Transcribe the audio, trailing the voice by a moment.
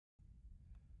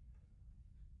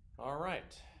All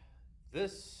right,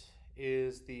 this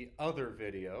is the other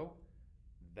video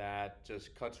that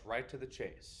just cuts right to the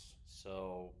chase.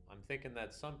 So I'm thinking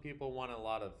that some people want a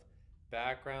lot of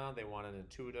background, they want an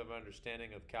intuitive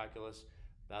understanding of calculus.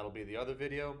 That'll be the other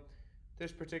video.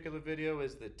 This particular video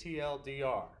is the TLDR.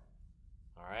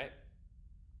 All right,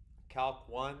 Calc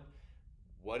 1,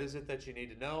 what is it that you need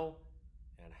to know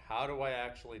and how do I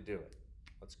actually do it?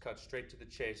 Let's cut straight to the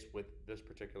chase with this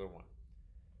particular one.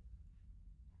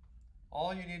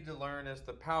 All you need to learn is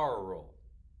the power rule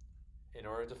in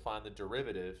order to find the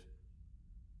derivative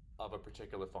of a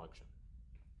particular function.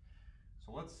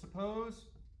 So let's suppose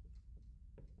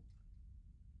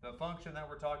the function that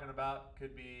we're talking about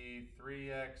could be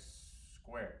 3x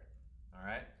squared, all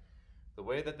right? The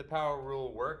way that the power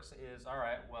rule works is, all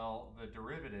right, well, the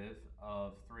derivative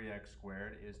of 3x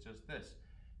squared is just this.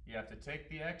 You have to take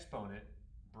the exponent,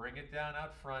 bring it down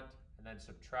out front, and then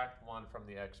subtract 1 from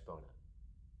the exponent.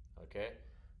 Okay,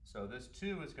 so this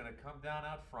 2 is going to come down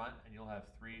out front, and you'll have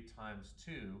 3 times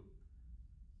 2,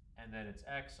 and then it's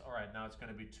x. All right, now it's going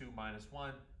to be 2 minus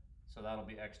 1, so that'll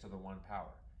be x to the 1 power.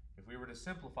 If we were to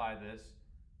simplify this,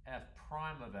 f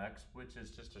prime of x, which is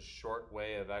just a short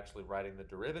way of actually writing the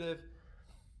derivative,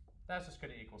 that's just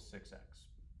going to equal 6x.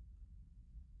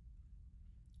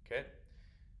 Okay,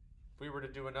 if we were to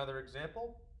do another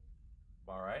example,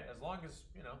 all right, as long as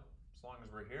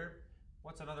we're here,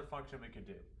 what's another function we could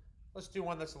do? Let's do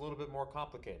one that's a little bit more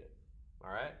complicated.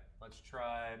 All right, let's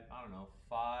try, I don't know,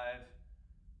 5,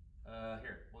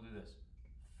 here, we'll do this.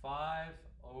 5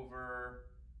 over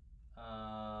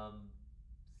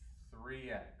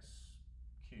 3x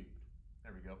cubed.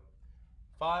 There we go.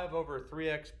 5 over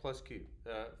 3x plus cubed.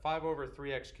 5 over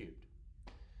 3x cubed.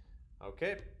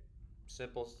 Okay,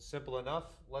 simple enough.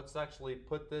 Let's actually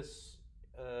put this,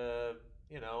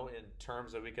 in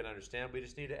terms that we can understand. We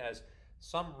just need it as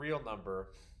some real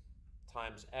number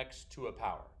times x to a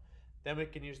power. Then we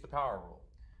can use the power rule.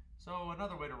 So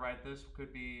another way to write this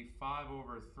could be 5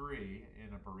 over 3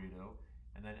 in a burrito,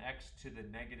 and then x to the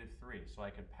negative 3. So I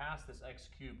can pass this x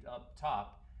cubed up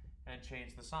top and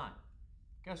change the sign.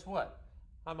 Guess what?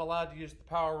 I'm allowed to use the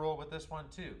power rule with this one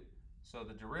too. So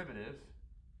the derivative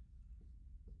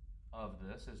of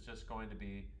this is just going to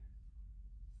be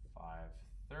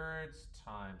 5/3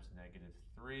 times negative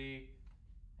 3.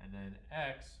 And then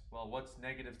x, well, what's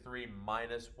negative 3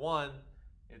 minus 1?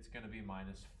 It's going to be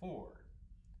minus 4.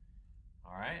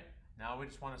 All right, now we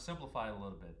just want to simplify it a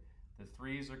little bit. The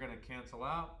 3's are going to cancel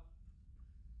out,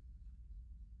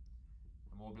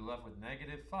 and we'll be left with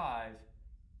negative 5,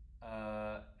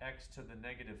 x to the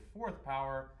negative 4th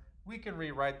power. We can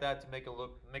rewrite that to make it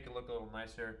look a little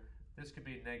nicer. This could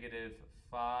be negative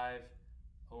 5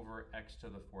 over x to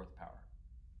the 4th power.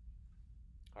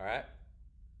 All right.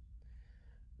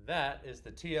 That is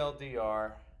the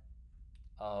TLDR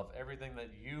of everything that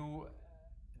you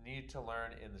need to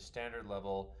learn in the standard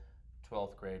level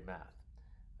 12th grade math.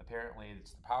 Apparently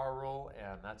it's the power rule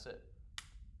and that's it.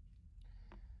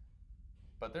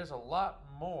 But there's a lot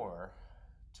more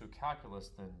to calculus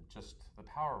than just the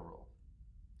power rule.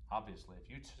 Obviously,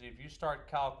 if you start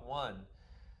Calc 1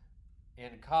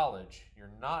 in college, you're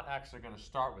not actually going to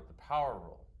start with the power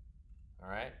rule, all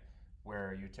right?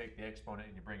 Where you take the exponent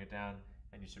and you bring it down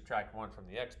and you subtract 1 from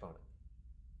the exponent,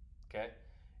 okay?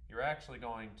 You're actually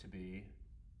going to be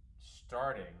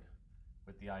starting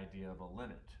with the idea of a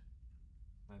limit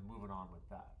and moving on with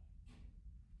that.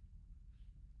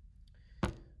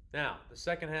 Now, the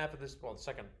second half of this, well, the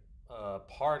second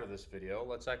part of this video,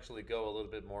 let's actually go a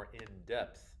little bit more in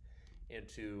depth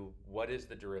into what is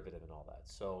the derivative and all that.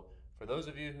 So for those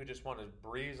of you who just want to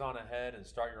breeze on ahead and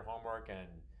start your homework and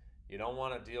you don't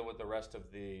want to deal with the rest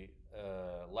of the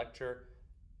lecture,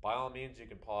 by all means, you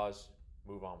can pause,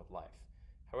 move on with life.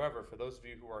 However, for those of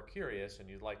you who are curious and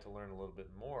you'd like to learn a little bit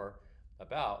more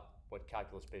about what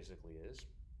calculus basically is,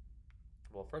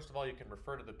 well, first of all, you can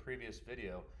refer to the previous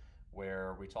video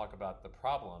where we talk about the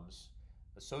problems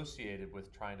associated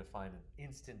with trying to find an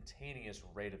instantaneous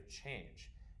rate of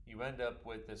change. You end up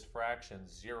with this fraction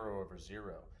 0 over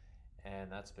 0,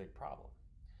 and that's a big problem.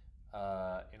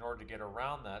 In order to get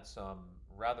around that, some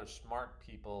rather smart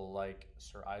people like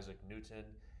Sir Isaac Newton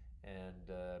and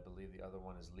I believe the other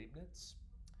one is Leibniz.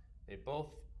 They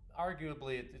both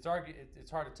arguably, it's hard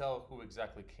to tell who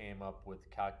exactly came up with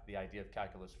the idea of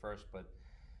calculus first, but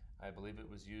I believe it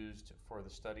was used for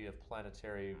the study of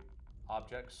planetary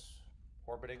objects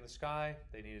orbiting the sky.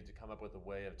 They needed to come up with a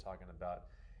way of talking about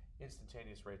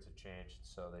instantaneous rates of change,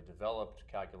 so they developed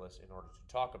calculus in order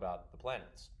to talk about the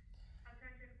planets.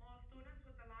 Attention all students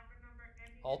with the locker number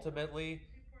ending Ultimately,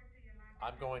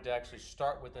 I'm going to actually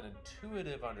start with an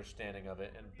intuitive understanding of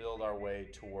it and build our way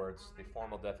towards the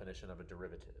formal definition of a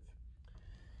derivative.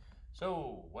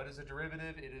 So, what is a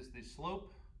derivative? It is the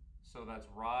slope, so that's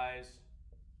rise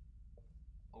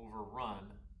over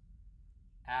run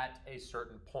at a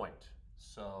certain point.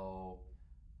 So,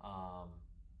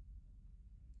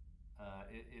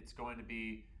 it's going to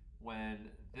be when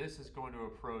this is going to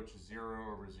approach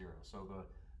 0 over 0. So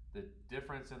the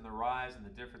difference in the rise and the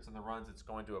difference in the runs, it's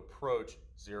going to approach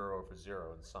 0 over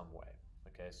 0 in some way.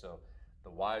 Okay, so the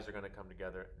y's are going to come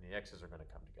together and the x's are going to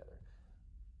come together.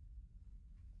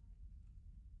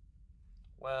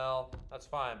 Well, that's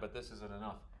fine, but this isn't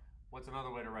enough. What's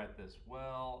another way to write this?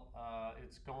 Well,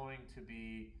 it's going to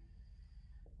be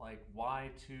like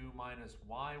y2 minus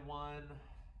y1,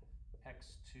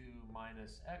 x2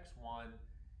 minus x1,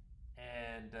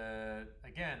 and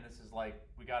again, this is like,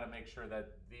 we got to make sure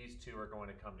that these two are going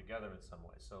to come together in some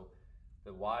way. So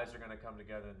the y's are going to come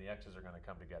together and the x's are going to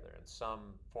come together in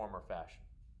some form or fashion.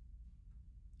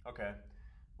 Okay,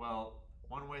 well,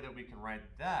 one way that we can write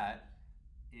that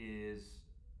is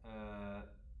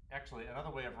actually another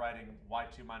way of writing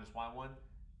y2 minus y1.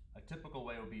 A typical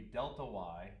way would be delta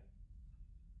y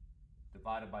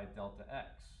divided by delta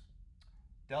x.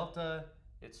 Delta,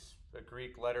 it's a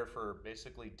Greek letter for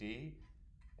basically D,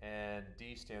 and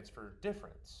D stands for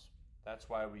difference. That's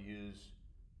why we use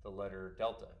the letter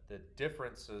delta, the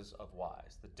differences of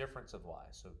y's, the difference of y,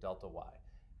 so delta y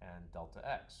and delta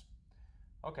x.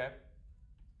 Okay,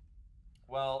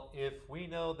 well, if we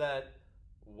know that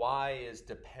y is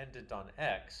dependent on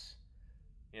x,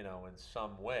 in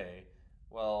some way,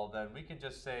 well, then we can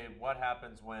just say what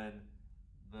happens when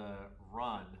the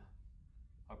run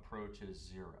approaches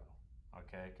 0.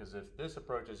 Okay, because if this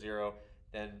approaches 0,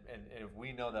 then, and if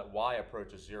we know that y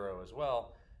approaches 0 as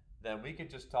well, then we can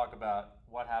just talk about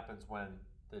what happens when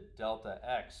the delta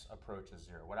x approaches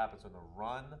 0. What happens when the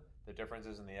run, the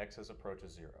differences in the x's,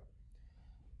 approaches 0.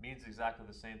 Means exactly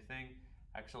the same thing.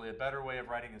 Actually, a better way of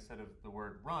writing, instead of the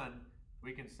word run,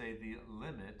 we can say the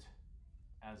limit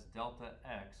as delta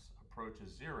x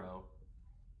approaches 0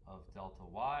 of delta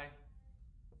y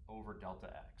over delta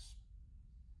x.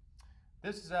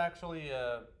 This is actually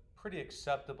a pretty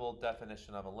acceptable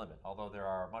definition of a limit, although there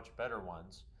are much better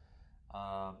ones.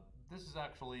 This is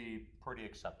actually pretty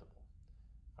acceptable.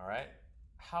 All right,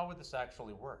 how would this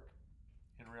actually work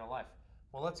in real life?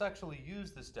 Well, let's actually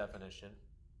use this definition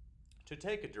to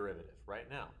take a derivative right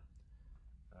now.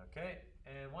 Okay,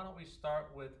 and why don't we start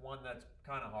with one that's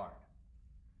kind of hard,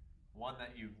 one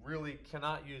that you really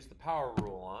cannot use the power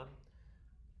rule on.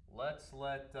 Let's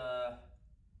let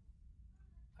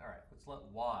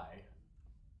y,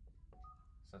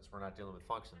 since we're not dealing with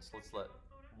functions, let's let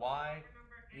y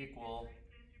equal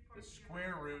the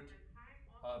square root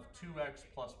of 2x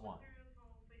plus 1.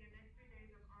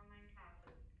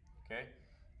 Okay.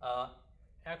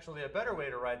 Actually, a better way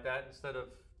to write that, instead of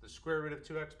the square root of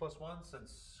 2x plus 1,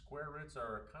 since square roots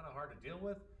are kind of hard to deal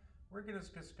with, we're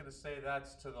just going to say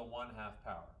that's to the 1/2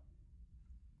 power.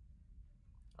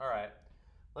 All right.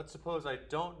 Let's suppose I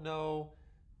don't know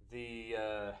the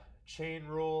chain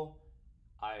rule,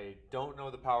 I don't know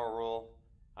the power rule,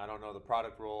 I don't know the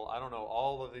product rule, I don't know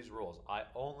all of these rules. I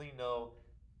only know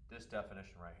this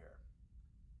definition right here.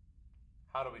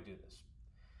 How do we do this?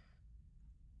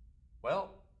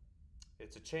 Well,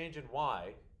 it's a change in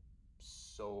y,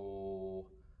 so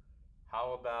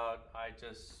how about I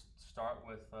just start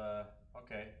with,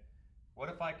 okay, what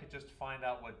if I could just find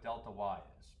out what delta y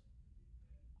is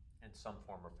in some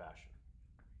form or fashion?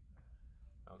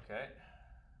 Okay,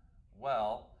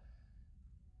 well,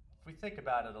 if we think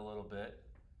about it a little bit,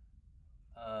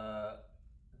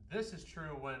 this is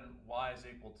true when y is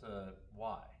equal to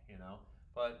y,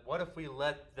 but what if we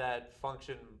let that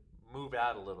function move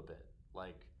out a little bit,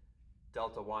 like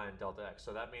delta y and delta x?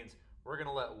 So that means we're going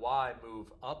to let y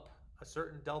move up a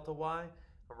certain delta y,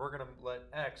 and we're going to let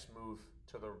x move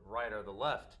to the right or the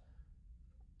left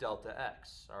delta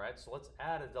x. All right, so let's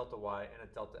add a delta y and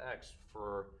a delta x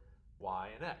for y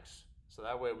and x. So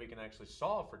that way we can actually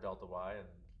solve for delta y and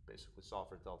basically solve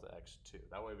for delta x too.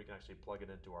 That way we can actually plug it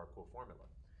into our cool formula.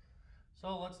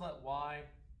 So let's let y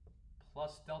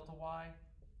plus delta y.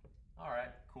 All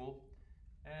right, cool.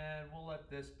 And we'll let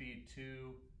this be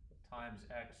 2 times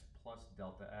x plus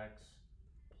delta x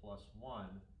plus 1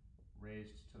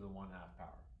 raised to the 1/2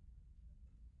 power.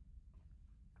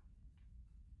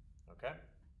 Okay?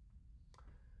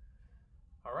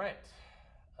 All right.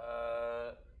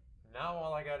 Now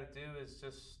all I got to do is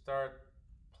just start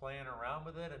playing around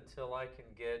with it until I can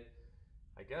get,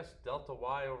 I guess, delta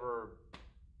y over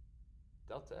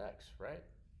delta x, right?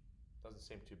 Doesn't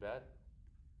seem too bad.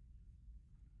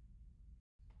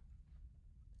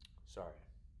 Sorry.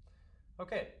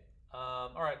 Okay.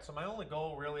 All right, so my only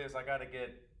goal really is I got to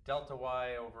get delta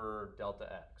y over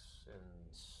delta x in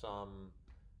some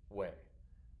way.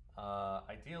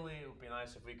 Ideally, it would be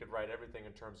nice if we could write everything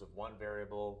in terms of one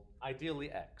variable,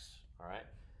 ideally x, all right?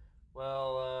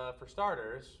 Well, for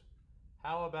starters,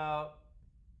 how about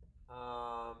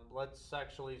let's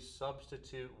actually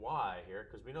substitute y here,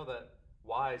 because we know that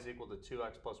y is equal to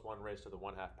 2x plus 1 raised to the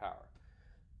 1/2 power,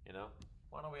 you know?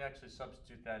 Why don't we actually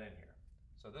substitute that in here?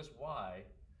 So this y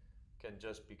can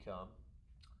just become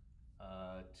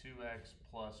 2x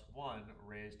plus 1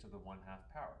 raised to the 1/2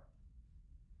 power.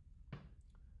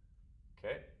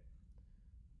 Okay.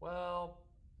 Well,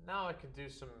 now I can do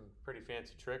some pretty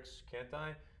fancy tricks, can't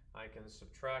I? I can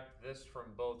subtract this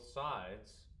from both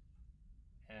sides,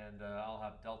 and I'll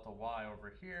have delta y over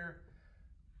here.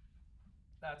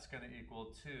 That's going to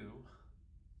equal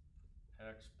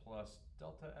 2x plus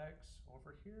delta x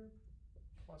over here,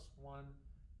 plus 1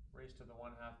 raised to the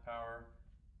 1/2 power,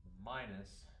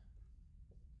 minus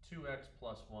 2x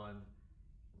plus 1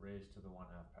 raised to the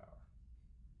 1/2 power.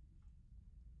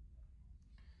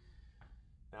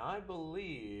 Now I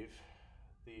believe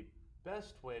the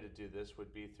best way to do this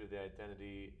would be through the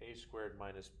identity a squared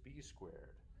minus b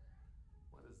squared.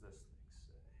 What does this thing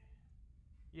say?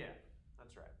 Yeah,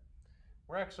 that's right.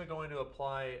 We're actually going to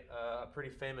apply a pretty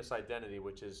famous identity,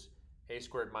 which is a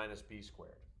squared minus b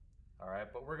squared. All right,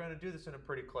 but we're going to do this in a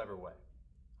pretty clever way.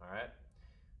 All right.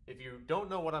 If you don't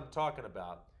know what I'm talking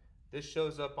about, this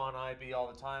shows up on IB all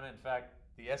the time. In fact,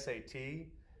 the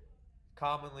SAT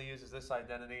commonly uses this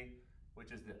identity,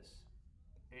 which is this.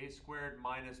 A squared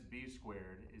minus b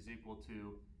squared is equal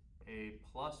to a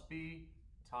plus b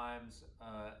times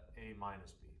a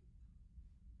minus b.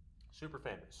 Super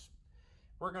famous.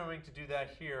 We're going to do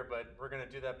that here, but we're going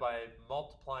to do that by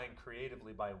multiplying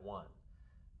creatively by 1.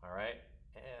 All right?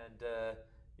 And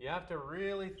you have to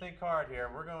really think hard here.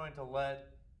 We're going to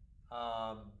let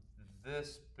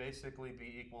this basically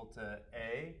be equal to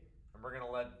a, and we're going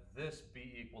to let this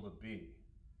be equal to b.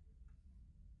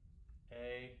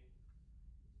 A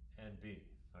and b,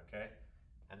 okay?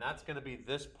 And that's going to be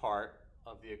this part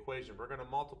of the equation. We're going to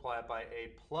multiply it by a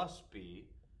plus b,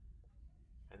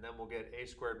 and then we'll get a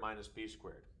squared minus b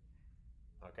squared,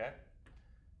 okay?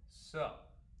 So,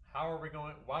 how do we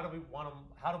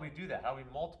do that? How do we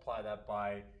multiply that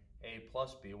by a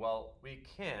plus b? Well, we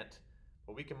can't,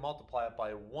 but we can multiply it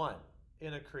by 1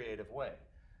 in a creative way.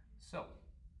 So,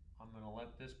 I'm going to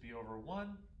let this be over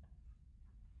 1.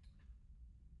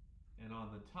 And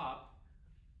on the top,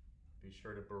 be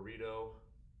sure to burrito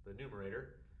the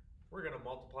numerator. We're going to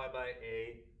multiply by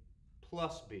a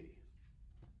plus b.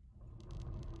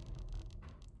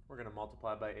 We're going to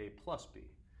multiply by a plus b.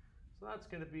 So that's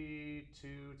going to be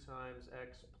 2 times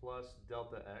x plus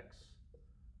delta x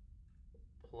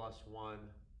plus 1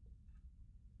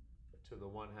 to the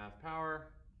 1/2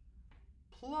 power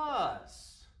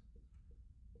plus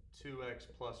 2x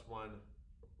plus 1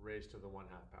 raised to the 1/2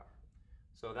 power.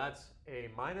 So that's a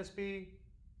minus b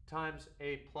times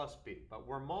a plus b. But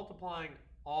we're multiplying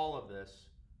all of this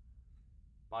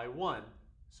by 1,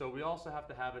 so we also have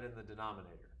to have it in the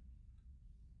denominator.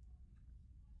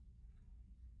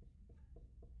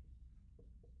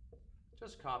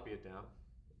 Just copy it down.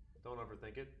 Don't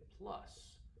overthink it.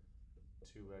 Plus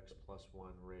 2x plus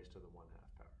 1 raised to the 1/2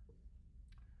 power.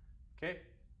 Okay,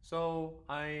 so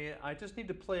I just need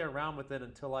to play around with it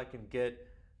until I can get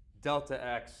delta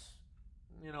x,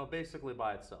 you know, basically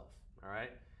by itself, all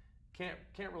right?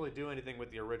 Can't really do anything with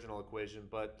the original equation,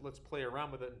 but let's play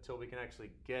around with it until we can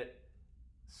actually get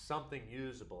something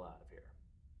usable out of here.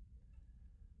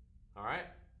 All right,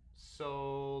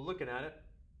 so looking at it,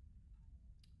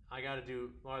 I got to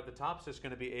do, well, at the top's just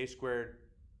going to be a squared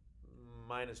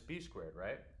minus b squared,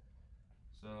 right?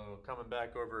 So coming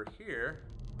back over here,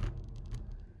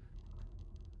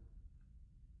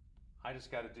 I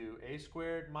just got to do a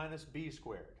squared minus b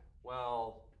squared.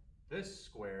 Well, this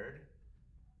squared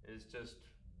is just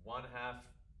 1/2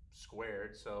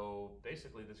 squared, so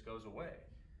basically this goes away.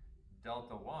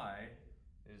 Delta y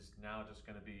is now just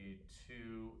going to be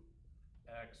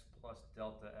 2x plus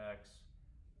delta x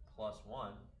plus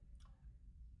 1,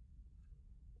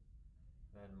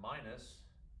 then minus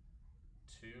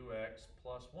 2x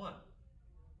plus 1.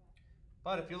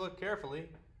 But if you look carefully,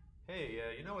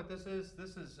 hey, you know what this is?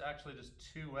 This is actually just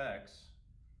 2x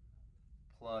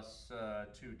plus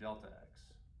 2 delta x.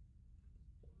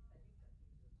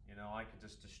 You know, I could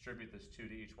just distribute this 2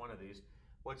 to each one of these.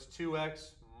 What's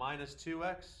 2x minus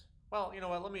 2x? Well, you know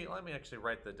what? Let me actually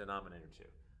write the denominator too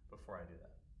before I do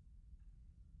that.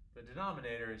 The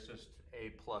denominator is just a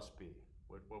plus b,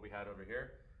 what we had over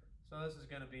here. So this is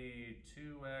going to be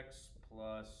 2x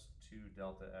plus 2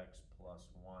 delta x plus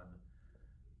 1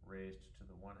 raised to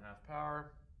the 1/2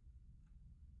 power.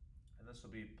 And this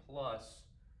will be plus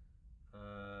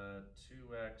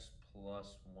 2x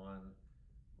plus 1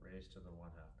 raised to the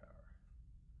 1/2 power.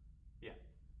 Yeah.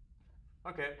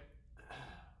 Okay.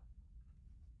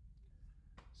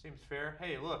 Seems fair.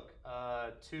 Hey, look,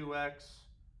 2x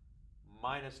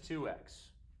minus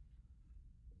 2x.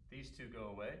 These two go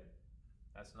away.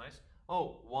 That's nice.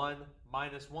 Oh, 1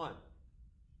 minus 1.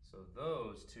 So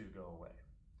those two go away.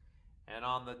 And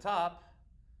on the top,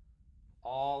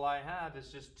 all I have is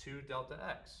just 2 delta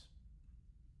x.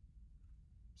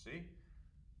 See?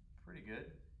 Pretty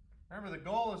good. Remember, the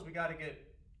goal is we got to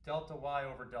get delta y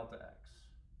over delta x.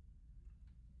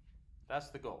 That's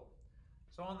the goal.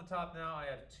 So on the top now, I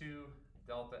have 2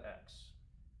 delta x.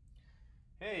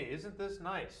 Hey, isn't this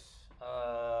nice?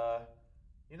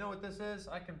 You know what this is?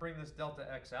 I can bring this delta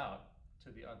x out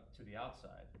to the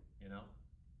outside, you know?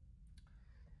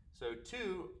 So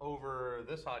 2 over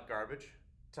this hot garbage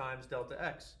times delta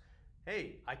x.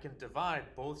 Hey, I can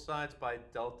divide both sides by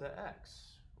delta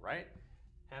x, right?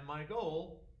 And my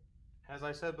goal, as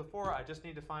I said before, I just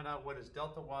need to find out what is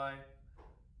delta y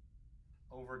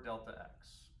over delta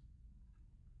x.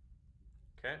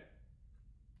 Okay?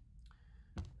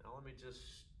 Now let me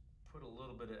just put a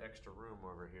little bit of extra room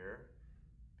over here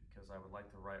because I would like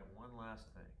to write one last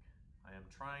thing. I am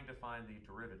trying to find the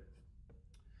derivative.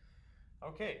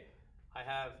 Okay, I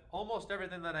have almost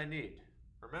everything that I need.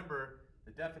 Remember,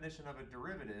 the definition of a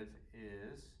derivative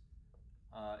is,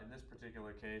 in this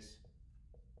particular case,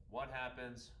 what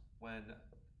happens when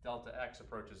delta x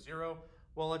approaches 0?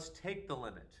 Well, let's take the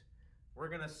limit. We're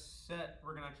going to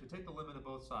actually take the limit of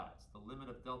both sides. The limit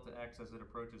of delta x as it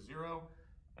approaches 0,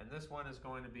 and this one is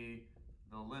going to be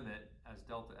the limit as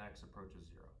delta x approaches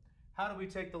 0. How do we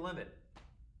take the limit?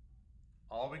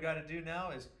 All we got to do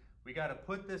now is we got to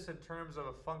put this in terms of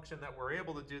a function that we're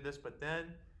able to do this, but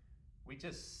then we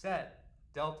just set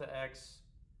delta x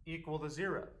equal to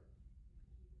 0.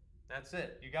 That's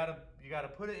it. You got to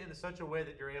put it in such a way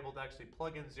that you're able to actually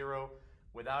plug in 0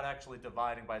 without actually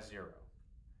dividing by 0.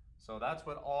 So that's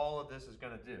what all of this is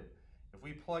going to do. If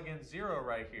we plug in 0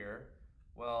 right here,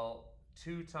 well,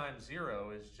 2 times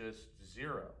 0 is just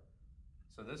 0.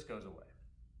 So this goes away.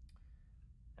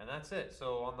 And that's it.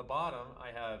 So on the bottom, I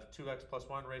have 2x plus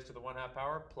 1 raised to the 1/2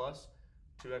 power plus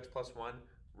 2x plus 1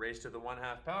 raised to the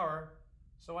 1/2 power.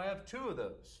 So I have 2 of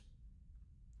those.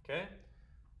 Okay?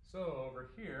 So over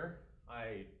here,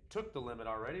 I took the limit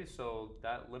already, so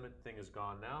that limit thing is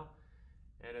gone now.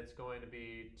 And it's going to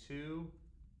be 2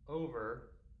 over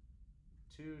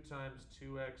 2 times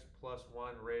 2x plus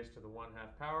 1 raised to the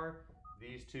 1/2 power.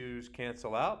 These 2's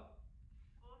cancel out.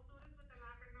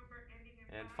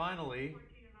 And finally,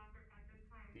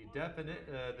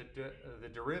 the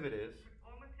derivative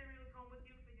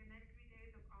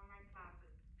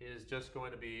is just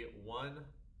going to be 1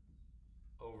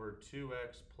 over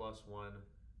 2x plus 1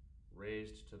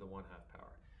 raised to the 1/2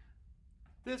 power.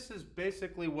 This is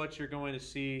basically what you're going to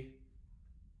see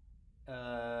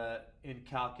in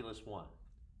Calculus 1.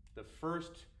 The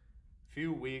first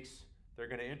few weeks, they're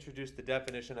going to introduce the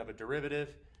definition of a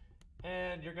derivative,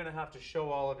 and you're going to have to show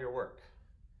all of your work,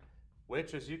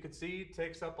 which, as you can see,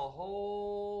 takes up a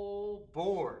whole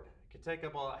board. It can take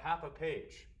up a half a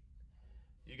page.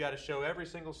 You got to show every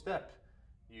single step.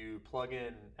 You plug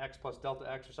in x plus delta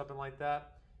x or something like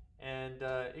that, and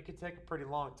it could take a pretty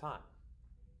long time.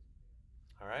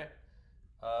 All right?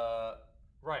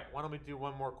 Right, why don't we do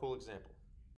one more cool example?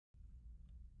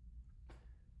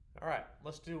 All right,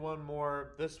 let's do one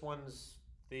more. This one's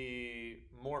the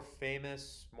more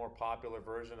famous, more popular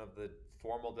version of the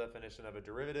formal definition of a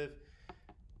derivative.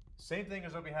 Same thing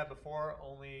as what we had before,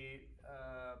 only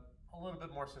a little bit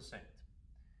more succinct.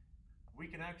 We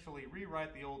can actually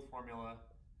rewrite the old formula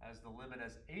as the limit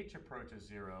as h approaches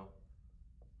 0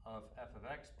 of f of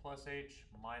x plus h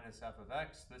minus f of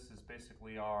x. This is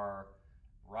basically our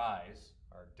rise,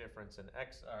 our difference in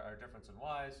x, our difference in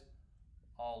y's,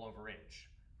 all over h.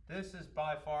 This is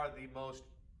by far the most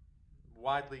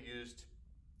widely used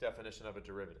definition of a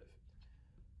derivative.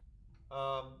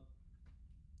 I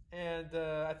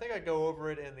think I go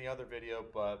over it in the other video,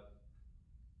 but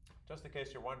just in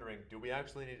case you're wondering, do we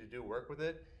actually need to do work with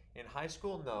it? In high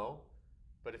school, no.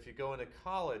 But if you go into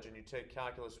college and you take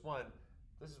Calculus 1,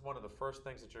 this is one of the first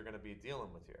things that you're going to be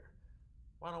dealing with here.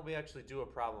 Why don't we actually do a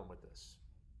problem with this,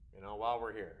 you know, while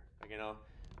we're here? Like, you know,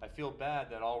 I feel bad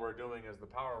that all we're doing is the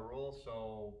power rule,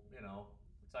 so, you know,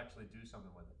 let's actually do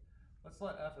something with it. Let's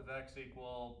let f of x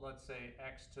equal, let's say,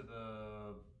 x to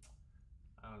the,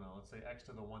 I don't know, let's say x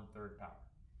to the 1/3 power.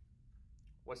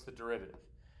 What's the derivative?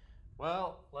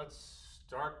 Well, let's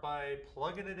start by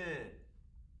plugging it in.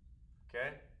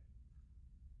 Okay?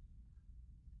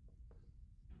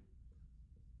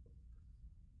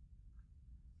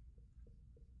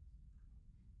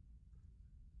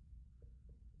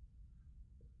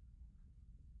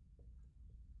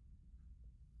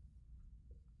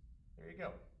 There you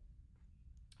go.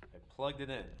 I plugged it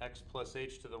in. X plus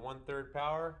h to the 1/3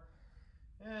 power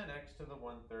and x to the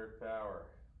 1/3 power.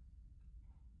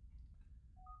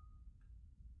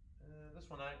 This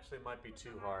one actually might be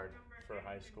too hard for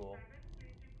high school.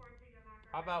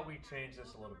 How about we change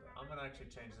this a little bit? I'm going to actually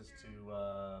change this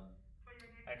to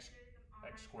x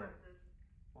squared.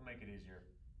 We'll make it easier.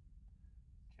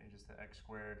 Change this to x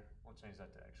squared. We'll change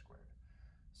that to x squared.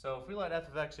 So if we let f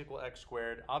of x equal x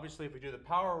squared, obviously if we do the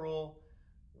power rule,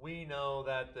 we know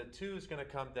that the 2 is going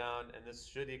to come down and this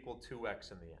should equal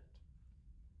 2x in the end.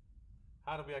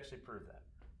 How do we actually prove that?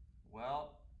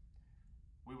 Well,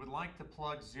 we would like to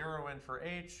plug 0 in for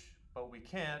h, but we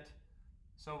can't,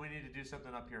 so we need to do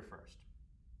something up here first.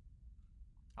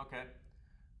 Okay,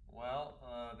 well,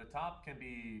 the top can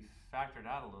be factored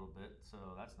out a little bit, so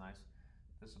that's nice.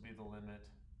 This will be the limit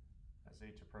as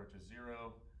h approaches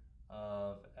 0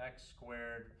 of x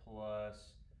squared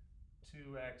plus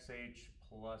 2xh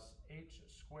plus h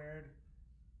squared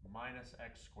minus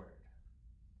x squared,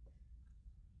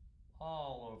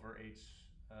 all over h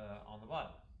on the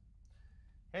bottom.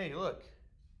 Hey, look,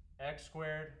 x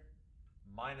squared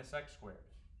minus x squared.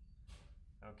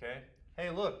 Okay. Hey,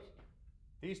 look,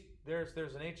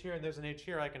 there's an h here and there's an h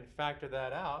here. I can factor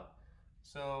that out.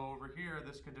 So over here,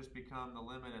 this can just become the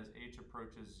limit as h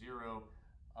approaches 0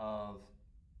 of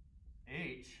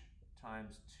h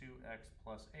times 2x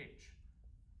plus h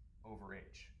over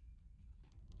h.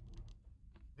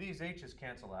 These h's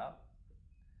cancel out,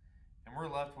 and we're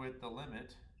left with the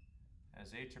limit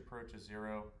as h approaches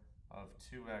 0 of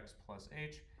 2x plus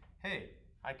h. Hey,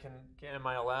 am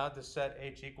I allowed to set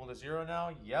h equal to 0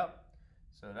 now? Yep.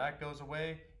 So that goes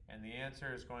away, and the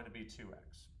answer is going to be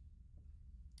 2x.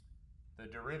 The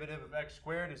derivative of x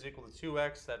squared is equal to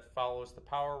 2x. That follows the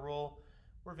power rule.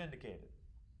 We're vindicated.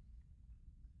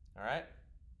 All right?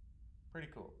 Pretty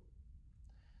cool.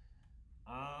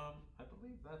 I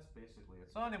believe that's basically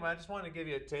it. So anyway, I just wanted to give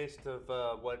you a taste of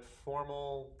what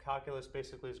formal calculus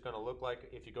basically is going to look like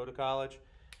if you go to college.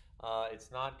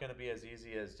 It's not going to be as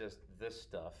easy as just this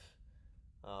stuff.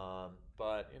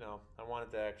 But, you know, I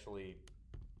wanted to actually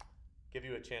give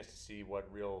you a chance to see what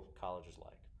real college is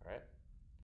like. All right?